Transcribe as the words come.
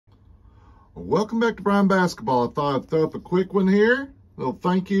Well, welcome back to Bryan Basketball. I thought I'd throw up a quick one here. A little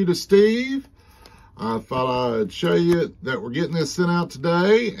thank you to Steve. I thought I'd show you that we're getting this sent out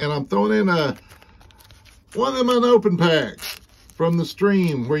today, and I'm throwing in one of them unopened packs from the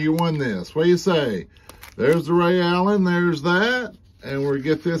stream where you won this. What do you say? There's the Ray Allen, there's that, and we'll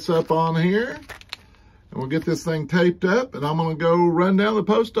get this up on here, and we'll get this thing taped up, and I'm going to go run down to the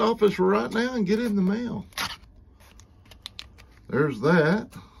post office right now and get it in the mail. There's that.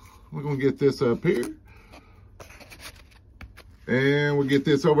 We're going to get this up here. And we'll get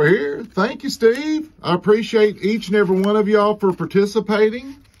this over here. Thank you, Steve. I appreciate each and every one of y'all for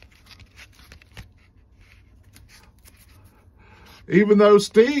participating. Even though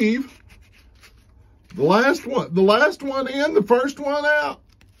Steve, the last one in, the first one out,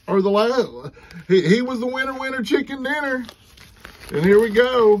 or the last, he was the winner chicken dinner. And here we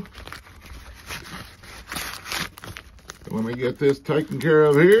go. Let me get this taken care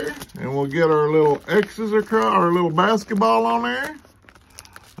of here, and we'll get our little X's across, our little basketball on there.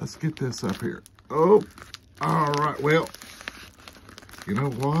 Let's get this up here. Oh, all right. Well, you know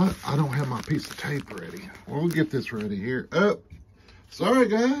what? I don't have my piece of tape ready. We'll get this ready here. Oh, sorry,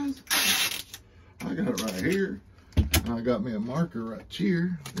 guys. I got it right here. And I got me a marker right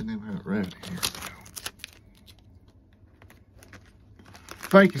here. Didn't even have it ready. Here we go.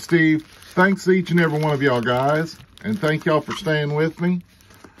 Thank you, Steve. Thanks to each and every one of y'all guys. And thank y'all for staying with me.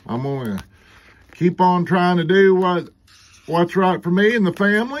 I'm going to keep on trying to do what's right for me and the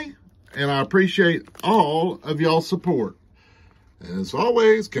family. And I appreciate all of y'all's support. And as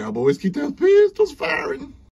always, Cowboys keep those pistols firing.